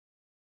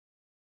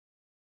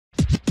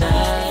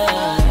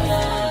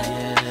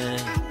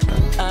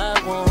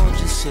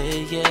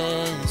say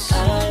yes.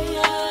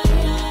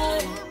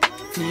 I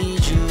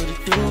need you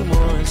to do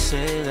more and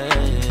say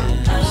less.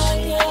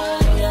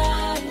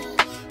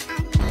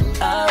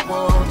 I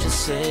won't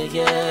just say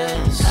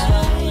yes.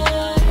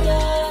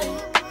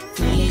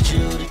 Need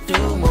you to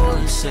do more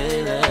and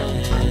say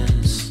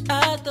less.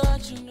 I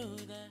thought you knew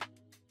that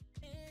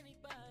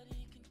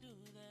anybody can do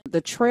that. The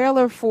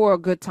trailer for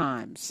Good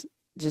Times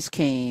just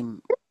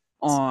came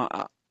on.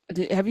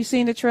 Have you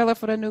seen the trailer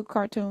for the new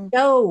cartoon?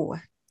 No.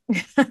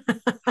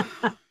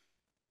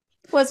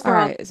 What's All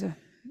wrong? right, so,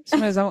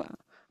 Smith, I'm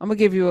gonna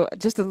give you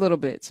just a little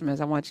bit, Smith.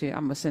 I'm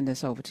gonna send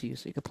this over to you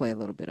so you can play a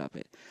little bit of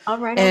it. All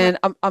right. And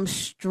I'm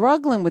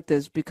struggling with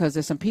this because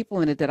there's some people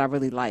in it that I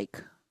really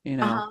like,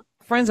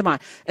 friends of mine.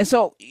 And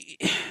so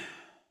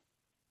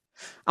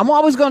I'm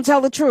always gonna tell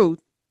the truth,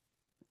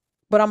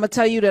 but I'm gonna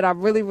tell you that I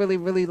really, really,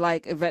 really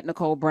like Yvette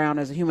Nicole Brown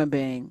as a human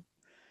being.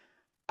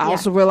 I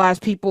also realize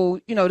people,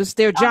 this is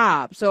their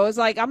job. So it's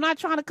like, I'm not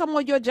trying to come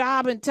on your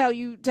job and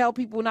tell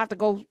people not to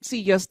go see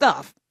your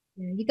stuff.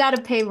 You got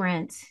to pay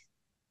rent.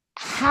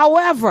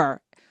 However,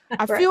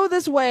 I Right. feel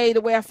this way, the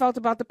way I felt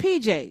about the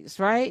PJs,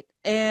 right?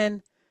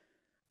 And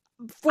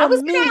for I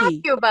was going to ask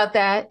me, you about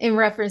that in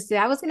reference to,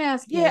 I was going to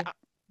ask you. yeah,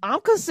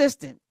 I'm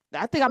consistent.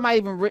 I think I might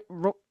even,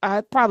 I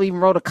probably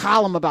even wrote a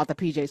column about the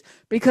PJs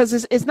because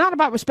it's not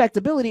about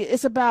respectability.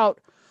 It's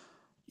about,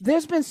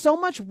 there's been so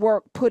much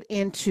work put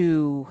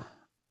into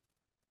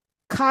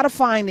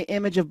codifying the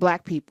image of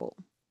Black people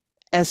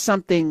as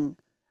something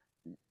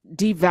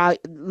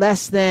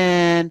less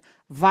than,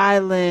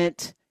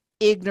 violent,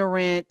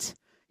 ignorant,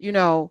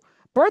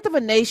 Birth of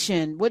a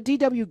Nation, what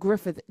D.W.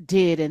 Griffith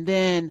did, and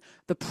then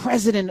the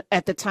president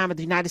at the time of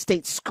the United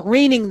States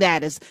screening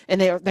that and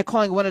they're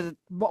calling it one of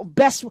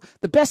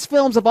the best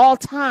films of all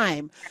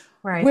time,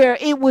 Right. where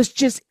it was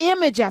just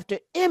image after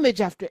image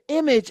after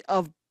image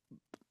of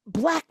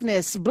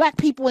Blackness, Black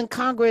people in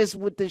Congress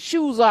with the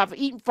shoes off,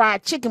 eating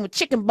fried chicken with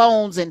chicken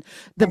bones, and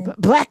the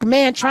Black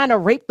man trying to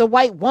rape the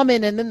white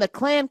woman, and then the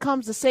Klan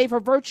comes to save her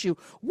virtue.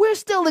 We're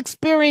still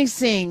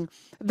experiencing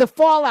the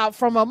fallout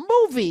from a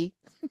movie,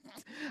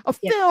 a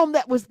film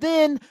that was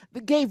then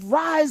that gave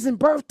rise and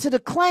birth to the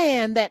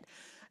Klan, that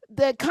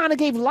kind of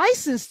gave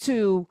license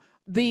to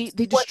the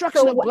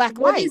destruction of Black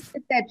life. What is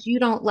it that you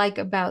don't like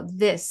about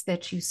this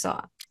that you saw?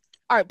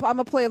 All right, I'm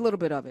gonna play a little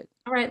bit of it.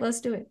 All right, let's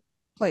do it.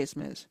 Play it,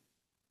 Miz.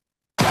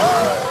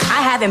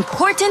 I have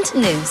important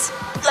news.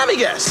 Let me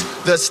guess.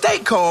 The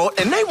state called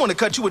and they want to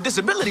cut you a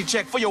disability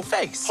check for your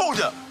face.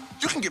 Hold up.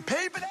 You can get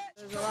paid for that?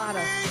 There's a lot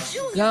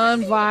of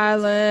gun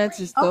violence.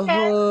 It's the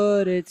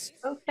hood. It's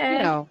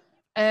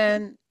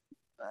and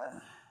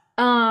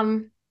all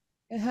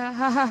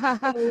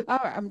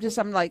right,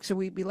 I'm like, should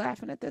we be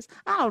laughing at this?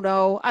 I don't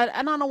know.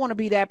 And I don't want to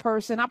be that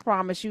person. I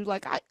promise you.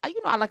 Like I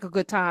like a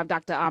good time,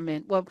 Dr.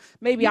 Amin. Well,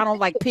 maybe I don't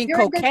like pink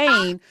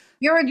cocaine.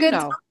 You're a good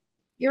time.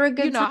 You're a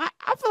good time.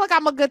 I feel like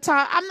I'm a good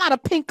time. I'm not a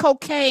pink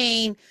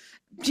cocaine,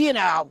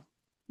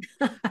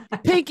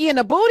 pinky in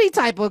the booty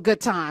type of good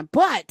time.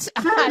 But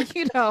Stop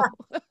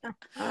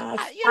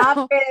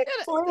it,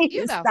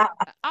 please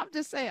stop. I'm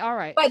just saying. All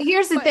right. But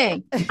here's the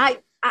thing.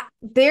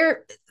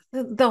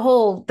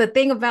 The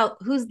thing about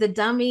who's the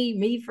dummy,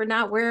 me for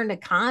not wearing a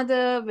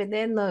condom, and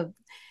then the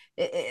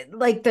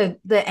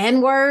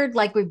N-word,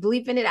 like we're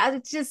bleeping it out.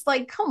 It's just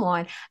like, come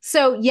on.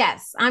 So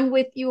yes, I'm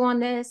with you on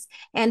this.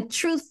 And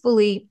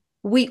truthfully,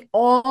 we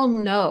all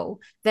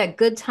know that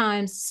Good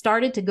Times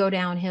started to go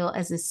downhill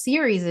as a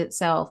series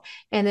itself,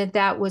 and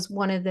that was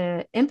one of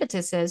the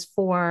impetuses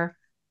for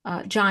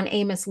John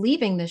Amos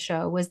leaving the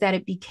show, was that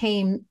it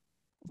became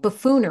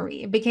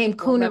buffoonery. It became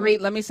coonery.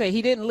 Let me say,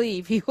 he didn't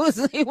leave. He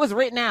was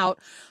written out.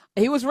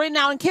 He was written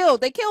out and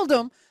killed. They killed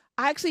him.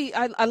 I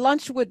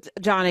lunched with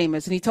John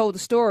Amos, and he told the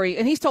story,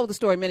 and he's told the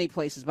story many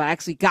places, but I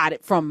actually got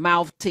it from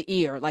mouth to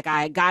ear. Like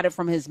I got it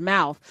from his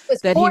mouth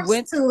that he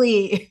went to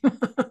leave.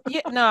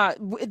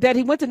 that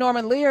he went to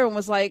Norman Lear and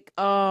was like,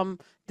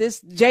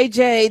 this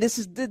JJ, this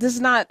is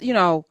not,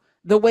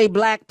 the way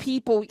Black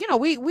people,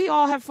 we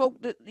all have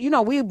folk that,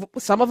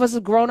 some of us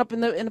have grown up in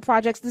the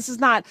projects. This is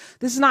not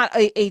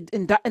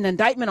an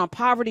indictment on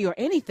poverty or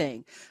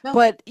anything. No.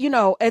 But,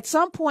 at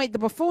some point the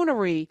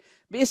buffoonery,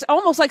 it's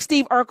almost like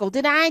Steve Urkel.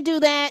 Did I do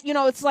that?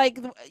 It's like,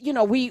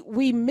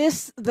 we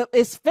miss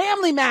it's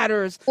Family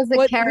Matters.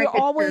 But we're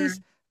always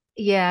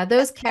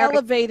those characters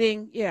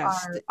elevating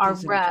are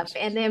rough.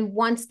 And then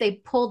once they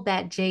pulled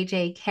that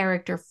JJ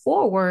character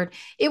forward,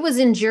 it was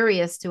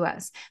injurious to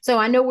us. So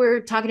I know we're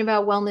talking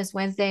about Wellness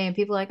Wednesday and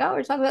people are like, oh,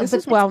 we're talking about this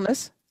is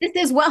wellness. This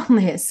is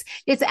wellness.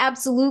 It's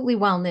absolutely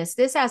wellness.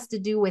 This has to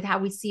do with how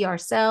we see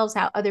ourselves,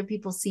 how other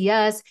people see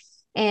us.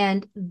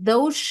 And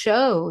those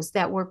shows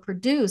that were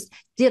produced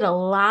did a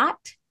lot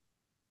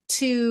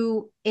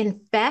to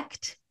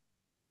infect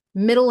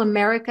Middle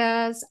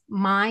America's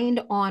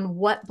mind on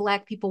what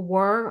Black people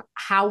were,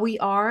 how we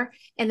are.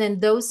 And then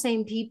those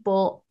same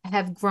people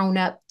have grown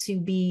up to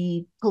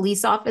be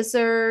police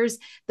officers.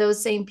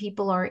 Those same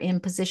people are in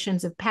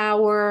positions of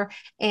power.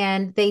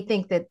 And they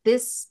think that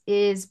this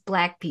is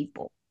Black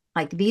people.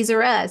 Like, these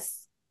are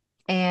us.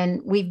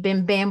 And we've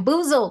been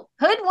bamboozled,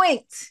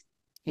 hoodwinked.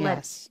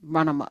 Yes,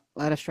 run them up,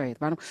 led astray,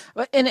 run 'em.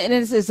 And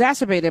it's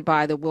exacerbated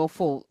by the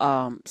willful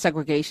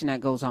segregation that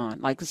goes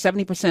on. Like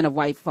 70% of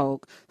white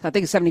folk, I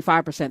think it's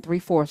 75%,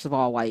 three-fourths of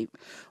all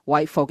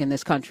white folk in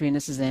this country, and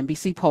this is an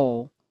NBC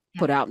poll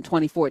put out in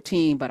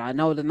 2014, but I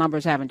know the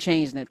numbers haven't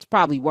changed, and it's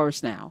probably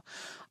worse now.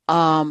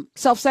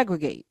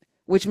 Self-segregate,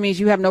 which means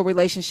you have no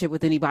relationship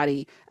with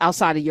anybody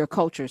outside of your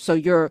culture. So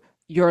your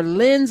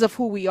lens of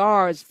who we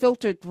are is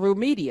filtered through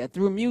media,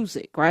 through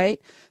music, right?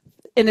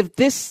 And if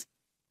this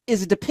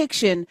is a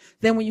depiction,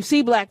 then when you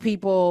see black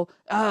people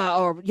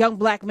or young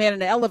black men in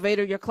the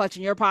elevator, you're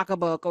clutching your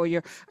pocketbook, or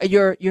you're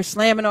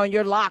slamming on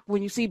your lock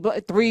when you see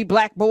three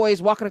black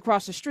boys walking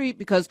across the street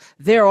because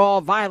they're all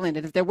violent.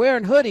 And if they're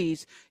wearing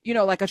hoodies,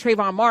 like a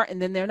Trayvon Martin,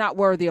 then they're not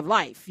worthy of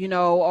life,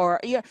 or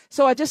yeah.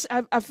 So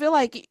I feel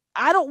like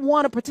I don't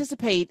want to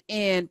participate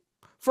in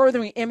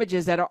furthering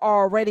images that are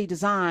already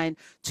designed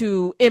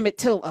to Emmett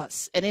Till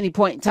us at any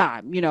point in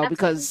time, Absolutely.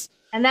 because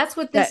and that's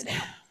what this.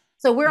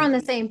 So we're on the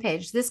same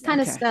page. This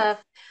kind of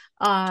stuff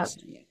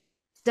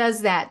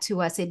does that to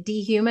us. It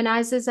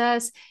dehumanizes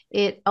us.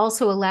 It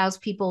also allows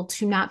people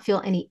to not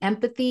feel any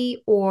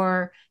empathy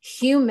or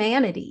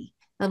humanity.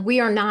 We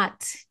are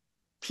not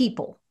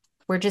people.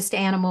 We're just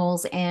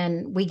animals,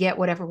 and we get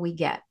whatever we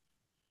get.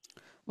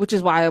 Which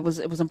is why it was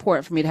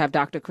important for me to have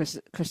Dr.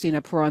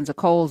 Christina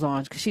Peranza-Coles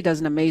on, because she does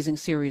an amazing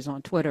series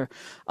on Twitter.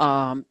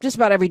 Just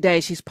about every day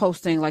she's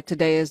posting, like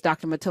today is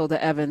Dr.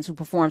 Matilda Evans, who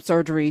performed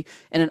surgery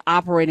in an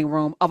operating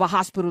room of a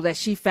hospital that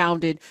she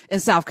founded in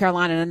South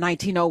Carolina in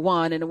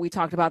 1901. And then we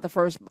talked about the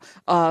first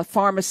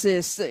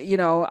pharmacists,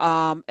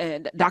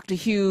 and Dr.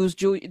 Hughes,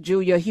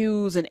 Julia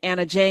Hughes, and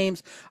Anna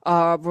James,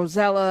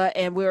 Rosella.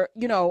 And we're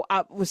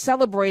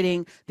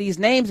celebrating these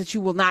names that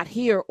you will not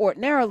hear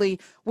ordinarily,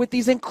 with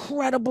these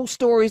incredible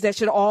stories that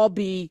should all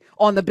be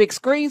on the big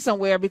screen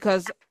somewhere,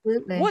 because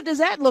Absolutely. What does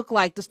that look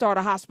like to start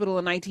a hospital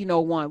in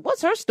 1901?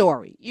 What's her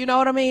story? You know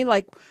what I mean?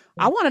 Like,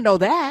 I want to know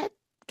that.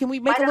 Can we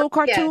make a little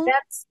cartoon? Yeah,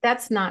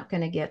 that's not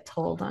going to get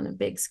told on a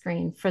big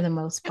screen for the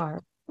most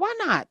part. Why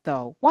not,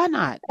 though? Why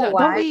not?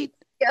 The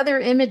other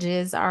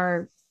images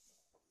are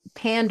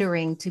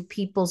pandering to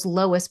people's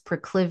lowest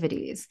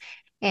proclivities.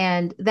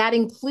 And that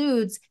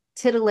includes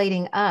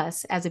titillating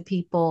us as a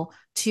people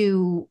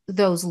to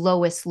those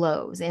lowest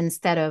lows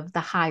instead of the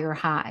higher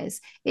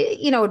highs.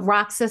 It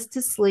rocks us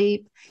to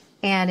sleep,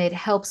 and it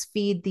helps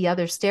feed the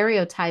other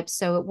stereotypes.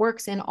 So it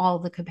works in all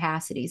the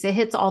capacities. It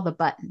hits all the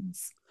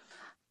buttons.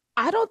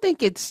 I don't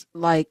think it's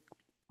like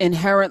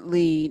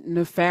inherently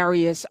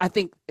nefarious. I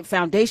think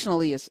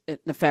foundationally is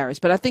nefarious,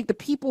 but I think the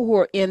people who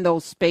are in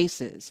those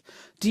spaces,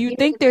 do you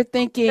think they're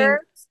thinking,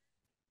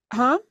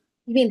 huh?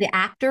 You mean the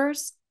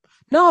actors?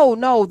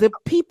 No, the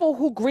people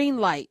who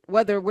greenlight,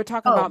 whether we're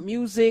talking about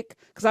music,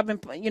 because I've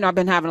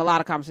been having a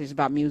lot of conversations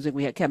about music.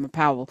 We had Kevin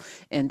Powell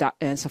and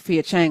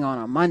Sophia Chang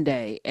on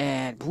Monday,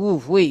 and are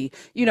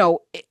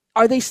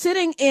they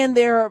sitting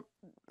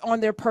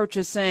on their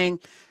perches saying,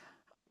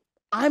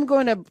 I'm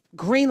going to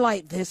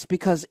greenlight this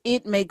because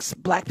it makes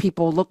black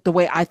people look the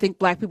way I think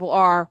black people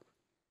are?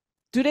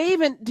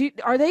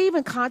 Are they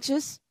even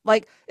conscious?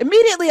 Like,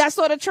 immediately I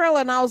saw the trailer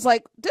and I was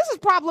like, this is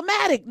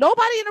problematic.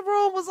 Nobody in the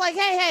room was like,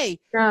 hey,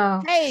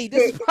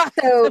 this is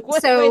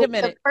wait a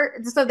minute.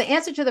 So the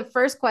answer to the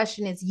first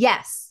question is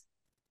yes,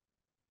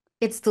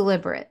 it's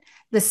deliberate.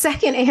 The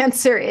second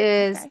answer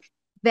is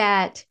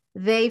that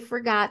they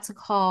forgot to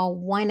call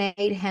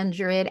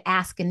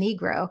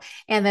 1-800-ASK-A-NEGRO,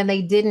 and then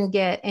they didn't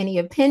get any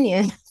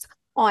opinions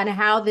on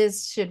how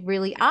this should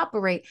really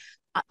operate.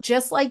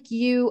 Just like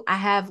you, I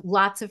have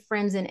lots of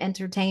friends in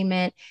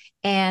entertainment,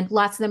 and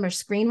lots of them are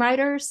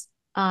screenwriters.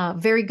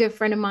 Very good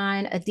friend of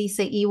mine,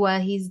 Adisa Iwa,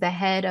 he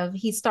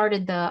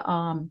started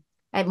the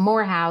at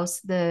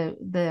Morehouse,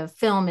 the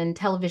film and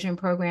television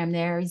program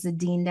there. He's a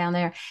dean down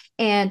there.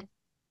 And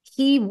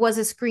he was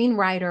a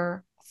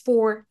screenwriter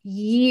for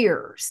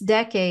years,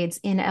 decades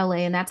in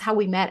LA. And that's how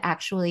we met,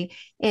 actually.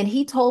 And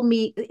he told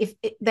me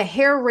the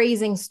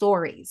hair-raising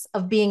stories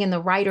of being in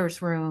the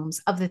writers'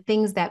 rooms, of the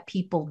things that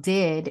people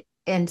did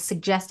and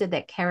suggested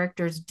that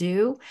characters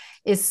do,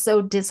 is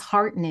so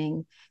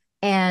disheartening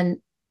and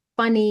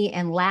funny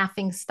and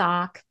laughing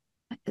stock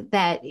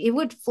that you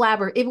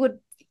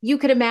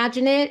could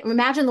imagine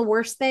the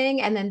worst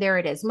thing, and then there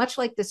it is, much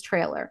like this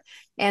trailer,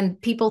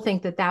 and people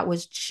think that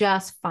was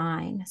just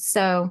fine.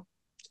 So,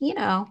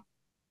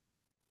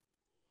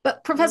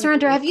 but Professor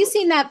Hunter, have you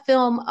seen that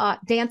film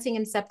Dancing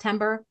in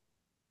September?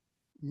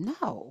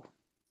 No.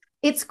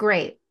 It's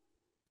great.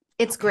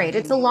 It's great.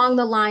 It's along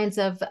the lines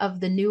of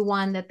the new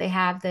one that they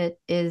have that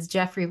is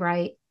Jeffrey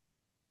Wright.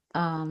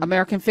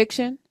 American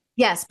Fiction?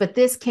 Yes, but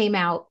this came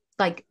out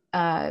like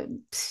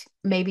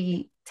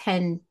maybe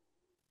 10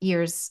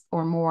 years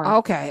or more.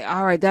 Okay,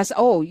 all right.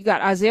 You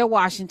got Isaiah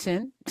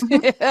Washington.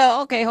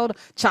 Okay, hold on.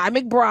 Chi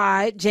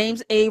McBride,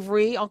 James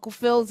Avery, Uncle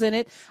Phil's in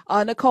it.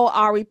 Nicole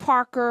Ari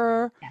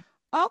Parker. Yeah.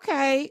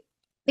 Okay.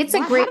 It's a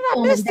great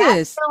film.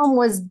 That film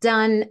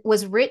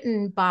was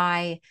written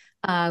by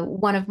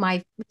one of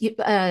my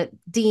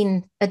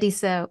Dean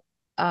Adisa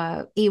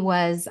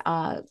Iwa's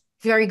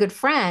very good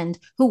friend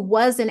who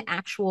was an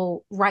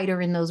actual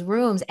writer in those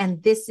rooms.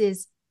 And this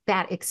is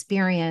that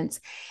experience.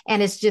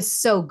 And it's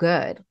just so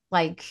good.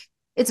 Like,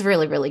 it's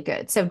really, really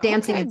good. So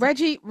dancing.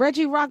 Okay.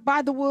 Reggie Rock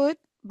Bythewood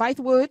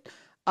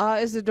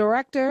is the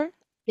director.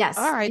 Yes.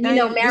 All right.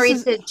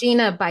 Married to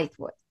Gina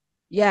Bythewood.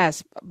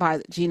 Yes,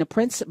 by Gina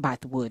Prince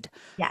Bythewood.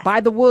 Yes. By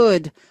the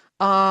Wood.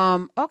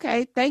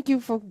 Okay. Thank you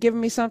for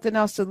giving me something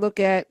else to look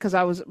at,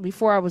 because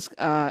before I was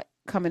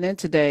coming in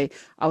today,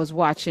 I was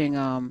watching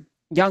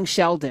Young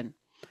Sheldon,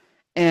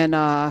 and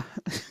I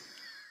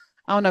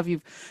don't know if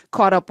you've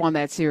caught up on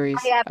that series.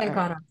 I haven't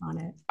caught up on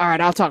it. All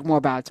right, I'll talk more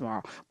about it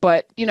tomorrow.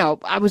 But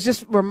I was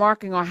just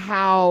remarking on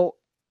how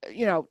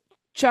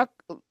Chuck,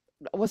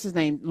 what's his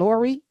name,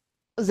 Lorre,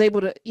 was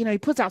able to, he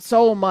puts out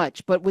so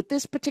much, but with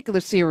this particular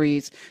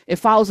series, it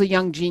follows a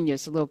young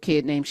genius, a little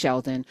kid named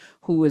Sheldon,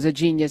 who is a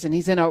genius, and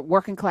he's in a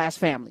working class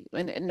family,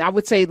 and I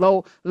would say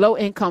low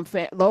income,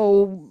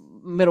 low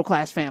middle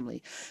class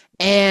family.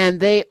 And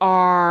they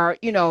are,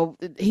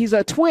 he's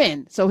a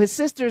twin. So his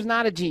sister's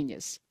not a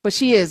genius, but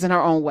she is in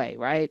her own way,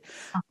 right?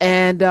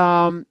 And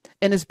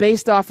it's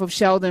based off of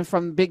Sheldon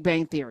from Big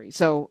Bang Theory.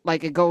 So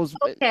like it goes,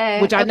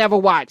 which I never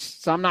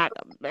watched. So I'm not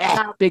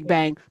Big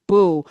Bang,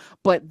 boo.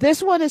 But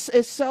this one is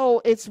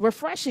it's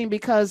refreshing,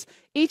 because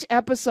each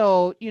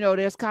episode,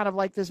 there's kind of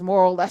like this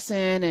moral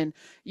lesson, and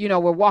we're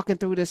walking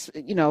through this,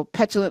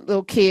 petulant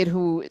little kid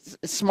who is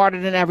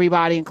smarter than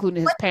everybody,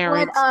 including his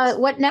parents.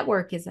 What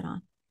network is it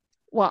on?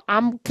 Well,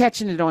 I'm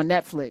catching it on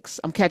Netflix.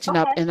 I'm catching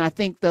up, and I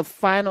think the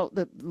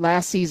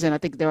last season, I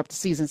think they're up to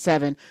season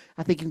 7.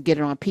 I think you can get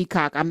it on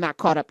Peacock. I'm not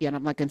caught up yet.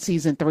 I'm like in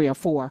season 3 or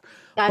 4.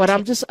 Gotcha. But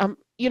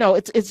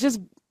it's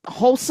just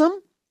wholesome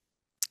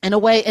in a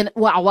way. And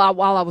while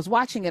I was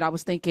watching it, I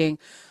was thinking,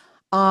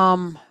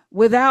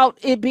 without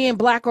it being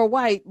black or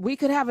white, we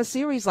could have a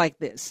series like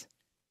this,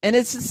 and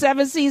it's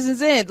 7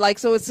 seasons in,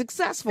 so it's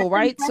successful,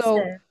 right?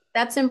 So.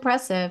 That's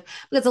impressive,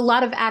 because a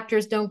lot of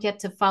actors don't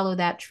get to follow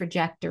that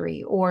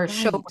trajectory, or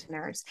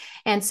showrunners.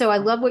 And so I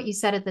love what you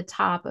said at the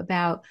top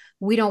about,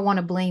 we don't want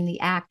to blame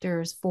the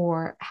actors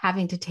for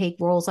having to take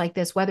roles like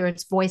this, whether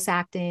it's voice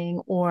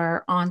acting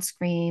or on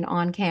screen,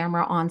 on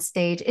camera, on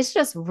stage. It's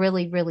just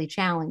really, really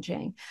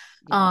challenging.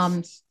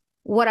 Yes.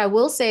 What I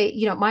will say,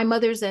 my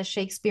mother's a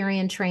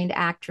Shakespearean trained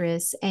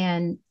actress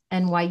and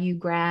NYU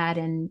grad,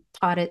 and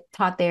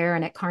taught there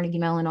and at Carnegie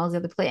Mellon and all these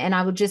other places. And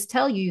I would just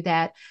tell you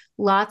that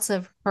lots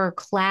of her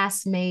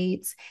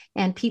classmates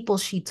and people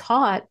she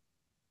taught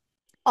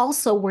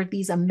also were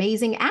these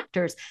amazing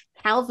actors.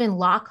 Calvin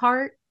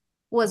Lockhart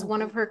was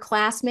one of her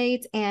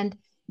classmates, and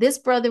this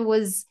brother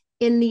was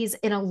in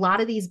a lot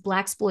of these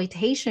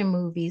blaxploitation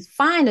movies,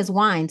 fine as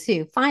wine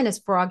too, fine as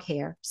frog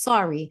hair.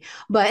 Sorry,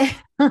 but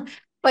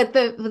but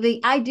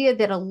the idea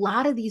that a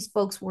lot of these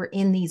folks were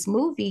in these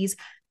movies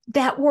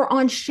that were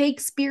on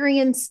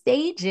Shakespearean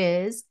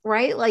stages,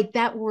 right? Like,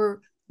 that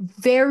were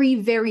very,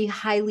 very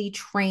highly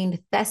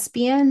trained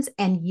thespians.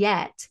 And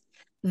yet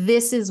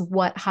this is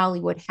what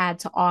Hollywood had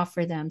to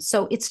offer them.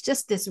 So it's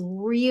just this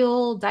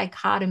real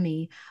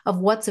dichotomy of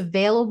what's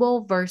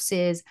available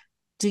versus,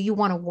 do you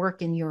want to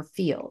work in your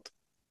field?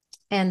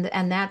 And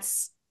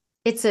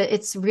it's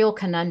a real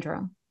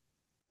conundrum.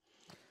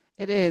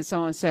 It is.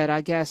 Someone said,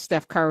 I guess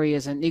Steph Curry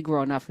isn't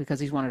Negro enough because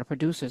he's one of the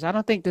producers. I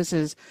don't think this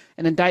is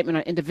an indictment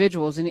on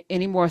individuals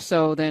any more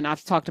so than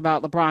I've talked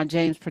about LeBron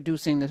James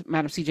producing the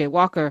Madam C.J.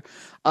 Walker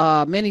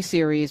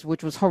miniseries,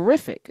 which was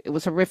horrific. It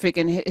was horrific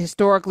and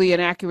historically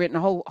inaccurate and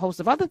a whole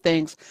host of other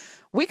things.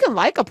 We can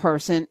like a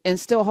person and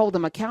still hold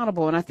them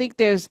accountable. And I think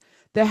there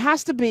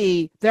has to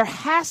be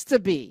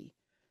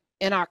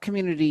in our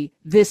community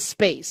this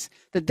space,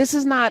 that this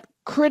is not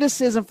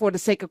criticism for the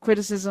sake of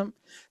criticism.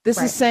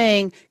 This is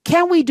saying,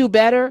 can we do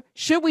better?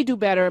 Should we do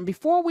better? And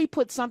before we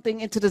put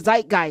something into the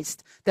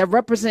zeitgeist that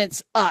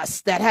represents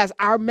us, that has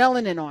our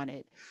melanin on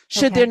it,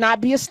 should there not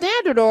be a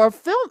standard or a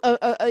film,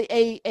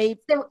 a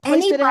so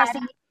anybody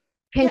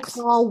can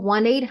call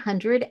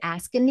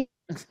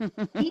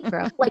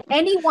 1-800-ASK-A-NEGRO. Like,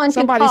 anyone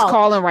Somebody's can call.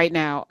 calling right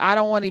now. I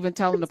don't want to even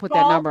tell them to put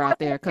that number out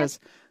there, because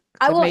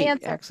I will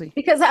answer actually,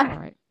 because all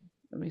right.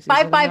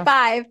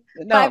 555.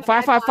 No,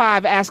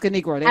 555. Ask a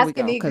Negro. There we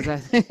go.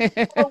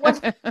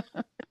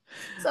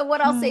 So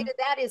what I'll say to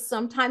that is,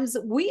 sometimes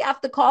we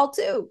have to call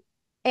too,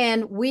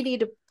 and we need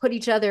to bring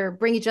each other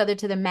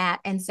to the mat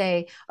and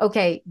say,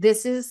 okay,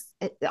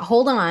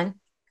 hold on.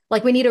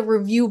 Like, we need a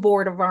review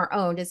board of our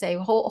own to say,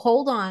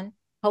 hold on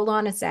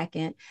a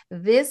second.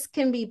 This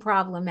can be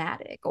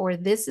problematic, or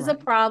this is a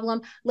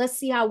problem. Let's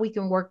see how we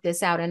can work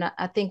this out. And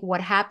I think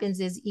what happens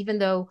is, even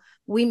though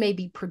we may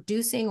be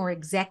producing or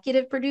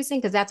executive producing,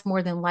 because that's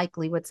more than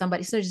likely what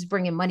somebody, so just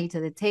bringing money to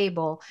the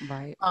table,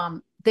 right?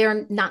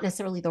 They're not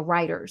necessarily the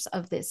writers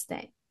of this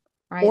thing.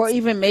 Right. Or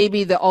even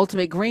maybe the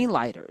ultimate green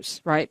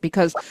lighters, right?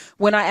 Because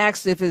when I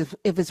asked if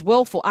it's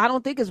willful, I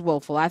don't think it's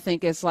willful. I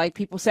think it's like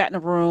people sat in a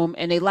room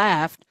and they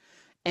laughed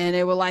and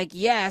they were like,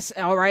 yes,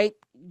 all right,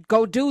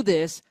 go do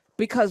this.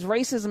 Because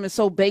racism is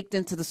so baked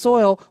into the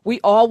soil, we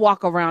all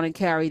walk around and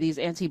carry these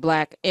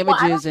anti-Black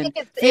images and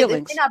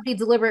feelings. It may not be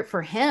deliberate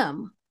for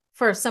him.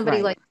 for somebody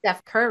Right. like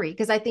Steph Curry,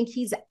 because I think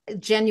he's a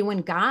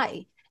genuine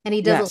guy and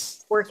he does a lot Yes.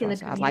 of work in the I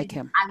community. like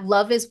him. I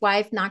love his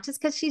wife, not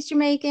just because she's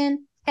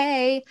Jamaican,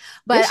 hey, Is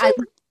but she? Okay.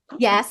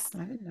 yes, I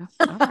didn't know.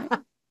 All right.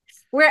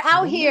 we're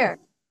out didn't here.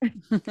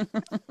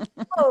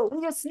 Oh,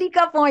 we just sneak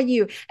up on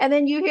you, and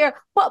then you hear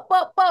pop,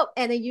 pop, pop,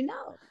 and then you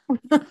know.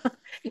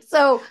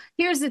 So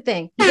here's the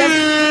thing. He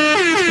doesn't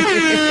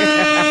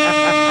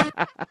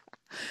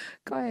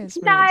Go ahead,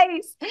 Smith.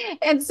 nice.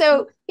 And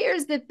so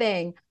here's the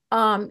thing.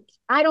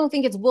 I don't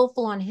think it's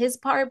willful on his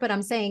part, but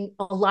I'm saying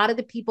a lot of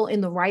the people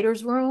in the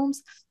writers'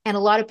 rooms and a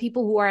lot of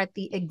people who are at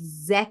the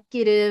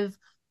executive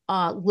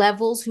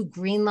levels who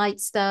greenlight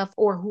stuff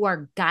or who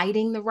are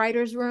guiding the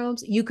writers'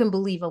 rooms, you can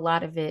believe a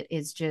lot of it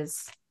is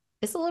just,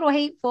 it's a little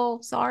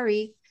hateful.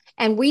 Sorry.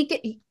 And we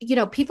get,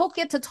 people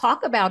get to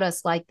talk about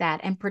us like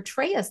that and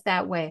portray us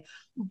that way.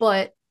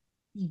 But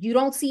you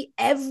don't see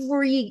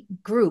every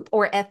group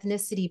or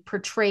ethnicity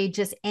portrayed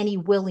just any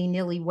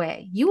willy-nilly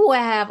way. You will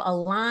have a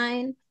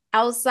line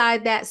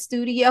outside that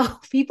studio.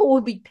 People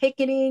will be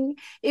picketing.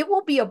 It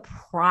will be a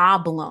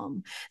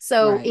problem.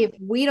 So Right. if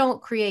we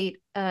don't create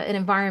an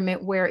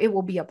environment where it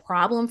will be a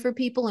problem for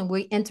people and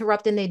we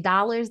interrupting their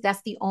dollars,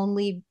 that's the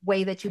only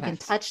way that you can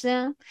touch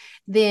them,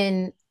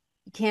 then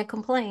you can't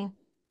complain.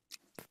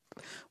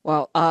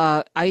 Well,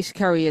 Ice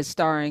Curry is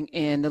starring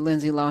in the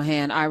Lindsay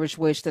Lohan Irish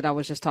Wish that I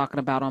was just talking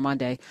about on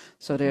Monday.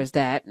 So there's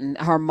that. And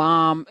her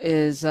mom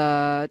is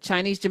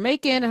Chinese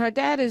Jamaican and her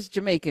dad is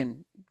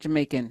Jamaican. Is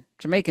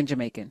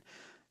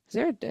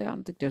there I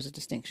don't think there's a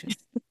distinction.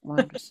 I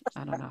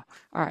don't know.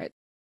 All right.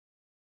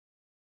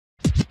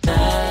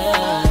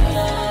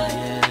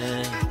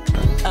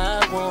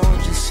 I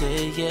won't just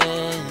say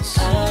yes.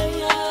 I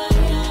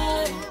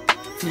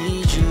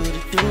need you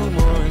to do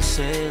more and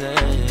say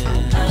less.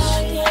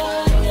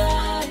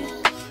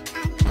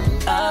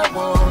 I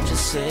won't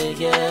just say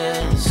yes.